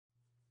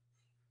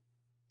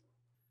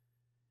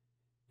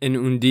En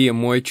un día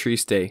muy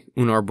triste,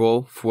 un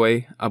árbol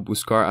fue a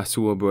buscar a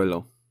su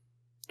abuelo.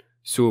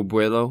 Su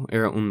abuelo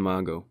era un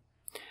mago.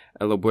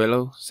 El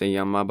abuelo se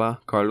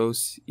llamaba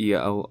Carlos y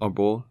el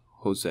árbol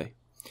José.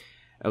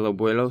 El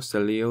abuelo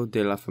salió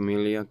de la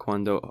familia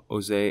cuando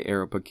José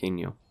era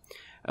pequeño.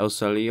 Él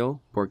salió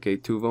porque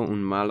tuvo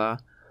una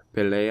mala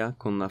pelea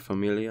con la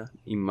familia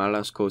y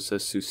malas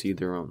cosas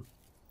sucedieron.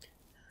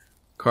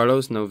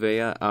 Carlos no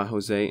veía a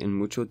José en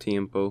mucho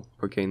tiempo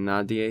porque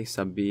nadie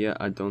sabía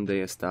a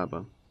dónde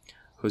estaba.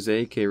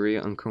 José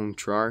quería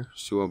encontrar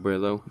su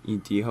abuelo y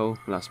dijo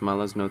las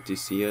malas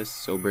noticias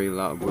sobre el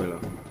abuelo.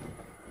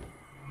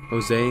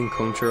 José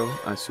encontró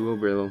a su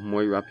abuelo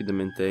muy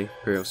rápidamente,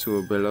 pero su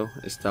abuelo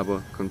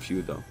estaba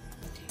confuso.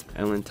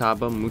 Él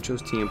estaba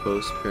muchos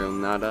tiempos, pero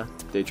nada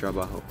de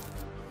trabajo.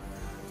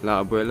 La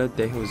abuela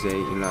de José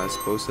y la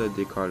esposa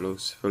de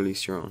Carlos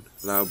fallecieron.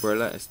 La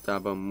abuela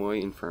estaba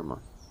muy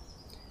enferma.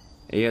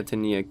 Ella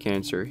tenía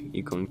cáncer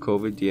y con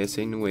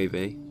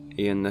COVID-19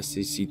 ella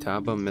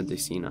necesitaba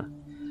medicina.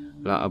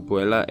 La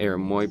abuela era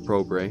muy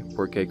pobre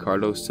porque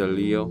Carlos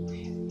salió.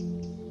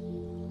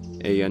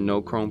 Ella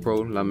no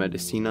compró la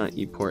medicina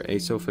y por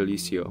eso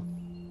falleció.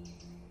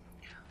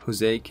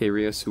 José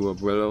quería a su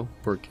abuelo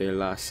porque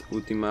las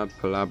últimas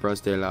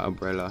palabras de la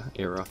abuela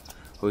eran: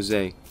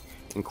 José,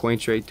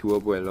 encuentre tu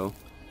abuelo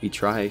y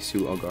traje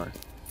su hogar.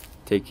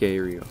 Te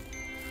quiero.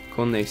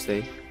 Con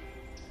este,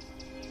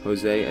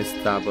 José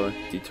estaba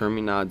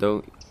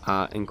determinado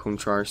a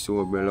encontrar su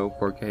abuelo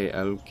porque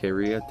él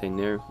quería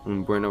tener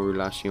una buena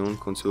relación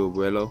con su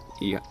abuelo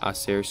y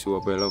hacer su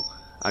abuelo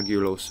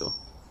orgulloso.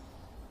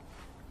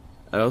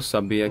 Él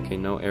sabía que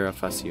no era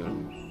fácil.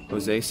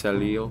 José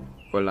salió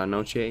por la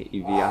noche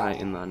y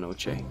viaje en la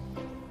noche.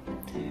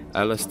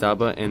 Él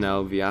estaba en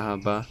el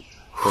viaje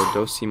por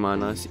 2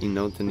 semanas y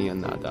no tenía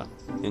nada.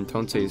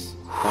 Entonces,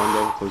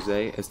 cuando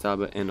José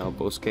estaba en el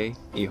bosque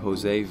y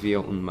José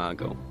vio un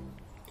mago,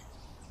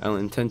 él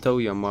intentó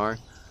llamar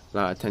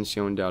la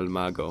atención del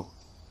mago.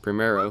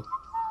 Primero,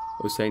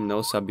 José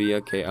no sabía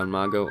que el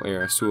mago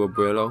era su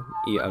abuelo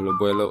y el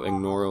abuelo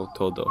ignoró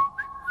todo.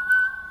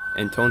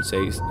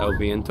 Entonces el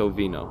viento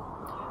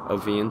vino. El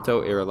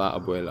viento era la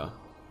abuela.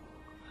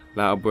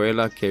 La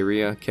abuela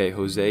quería que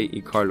José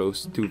y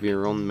Carlos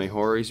tuvieran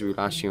mejores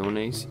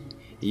relaciones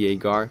y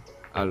llegar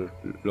al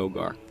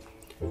hogar.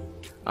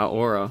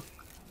 Ahora,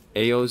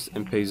 ellos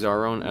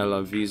empezaron el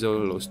aviso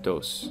los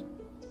dos.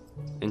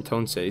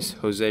 Entonces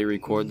José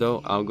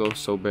recordó algo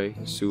sobre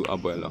su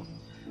abuelo.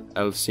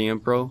 Él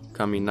siempre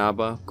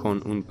caminaba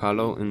con un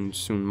palo en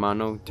su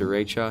mano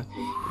derecha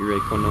y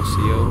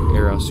reconoció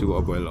era su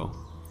abuelo.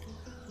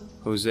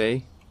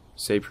 José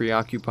se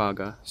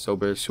preocupaba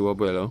sobre su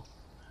abuelo.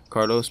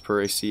 Carlos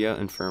parecía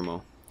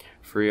enfermo,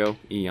 frío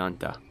y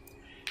llanta.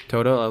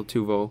 Todo él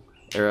tuvo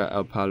era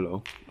el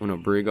palo, un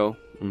abrigo,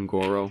 un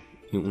gorro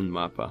y un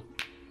mapa.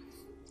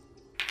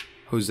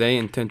 José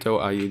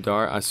intentó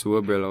ayudar a su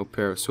abuelo,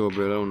 pero su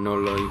abuelo no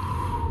lo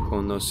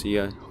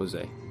conocía a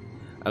José.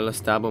 Él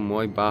estaba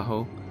muy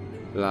bajo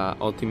la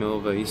última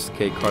vez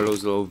que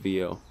Carlos lo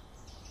vio.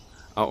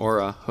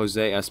 Ahora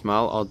José es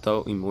más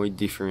alto y muy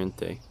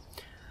diferente.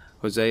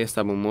 José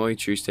estaba muy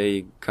triste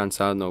y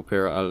cansado,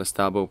 pero él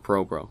estaba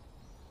pobre.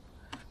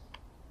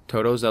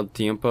 Todo el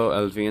tiempo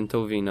el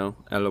viento vino,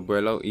 el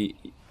abuelo y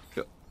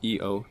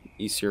yo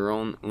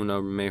hicieron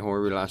una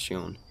mejor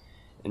relación.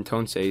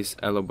 Entonces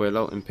el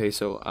abuelo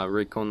empezó a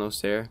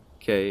reconocer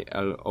que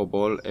el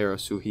árbol era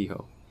su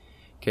hijo,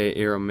 que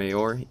era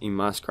mayor y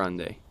más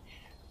grande.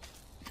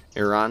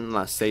 Eran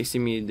las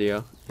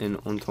 6:30 en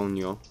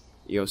otoño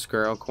y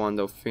oscuro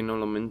cuando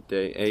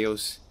finalmente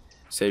ellos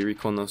se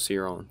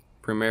reconocieron.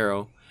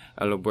 Primero,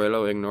 el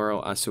abuelo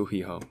ignoró a su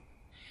hijo.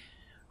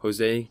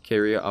 José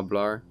quería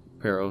hablar,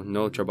 pero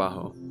no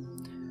trabajó.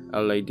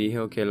 Él le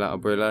dijo que la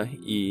abuela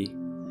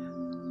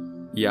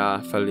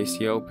ya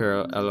falleció,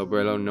 pero el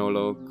abuelo no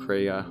lo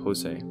creía a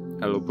José.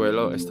 El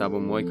abuelo estaba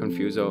muy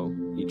confuso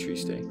y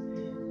triste.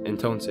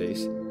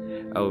 Entonces,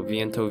 el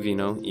viento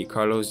vino y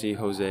Carlos y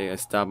José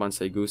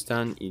se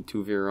gustan y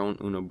tuvieron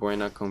una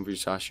buena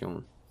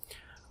conversación.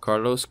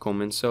 Carlos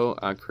comenzó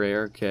a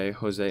creer que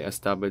José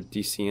estaba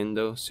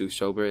diciendo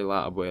sobre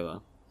la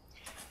abuela.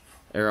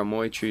 Era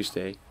muy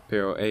triste,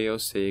 pero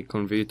ellos se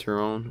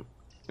convirtieron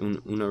en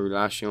una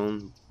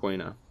relación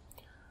buena.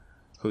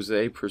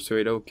 José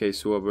persuadió que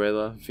su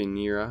abuela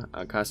viniera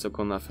a casa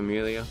con la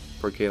familia,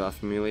 porque la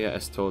familia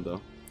es todo.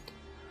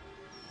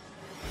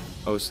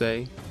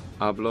 José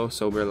habló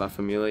sobre la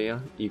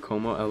familia y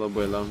cómo el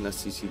abuelo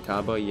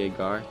necesitaba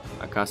llegar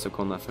a casa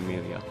con la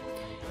familia.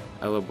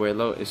 El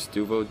abuelo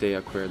estuvo de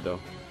acuerdo.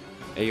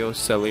 Ellos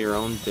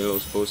salieron de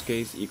los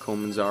bosques y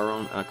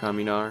comenzaron a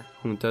caminar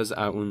juntos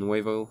a un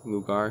nuevo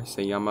lugar,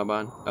 se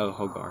llamaban el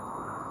hogar.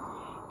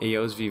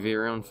 Ellos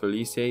vivieron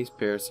felices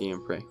por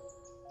siempre.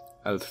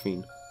 Al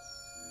fin.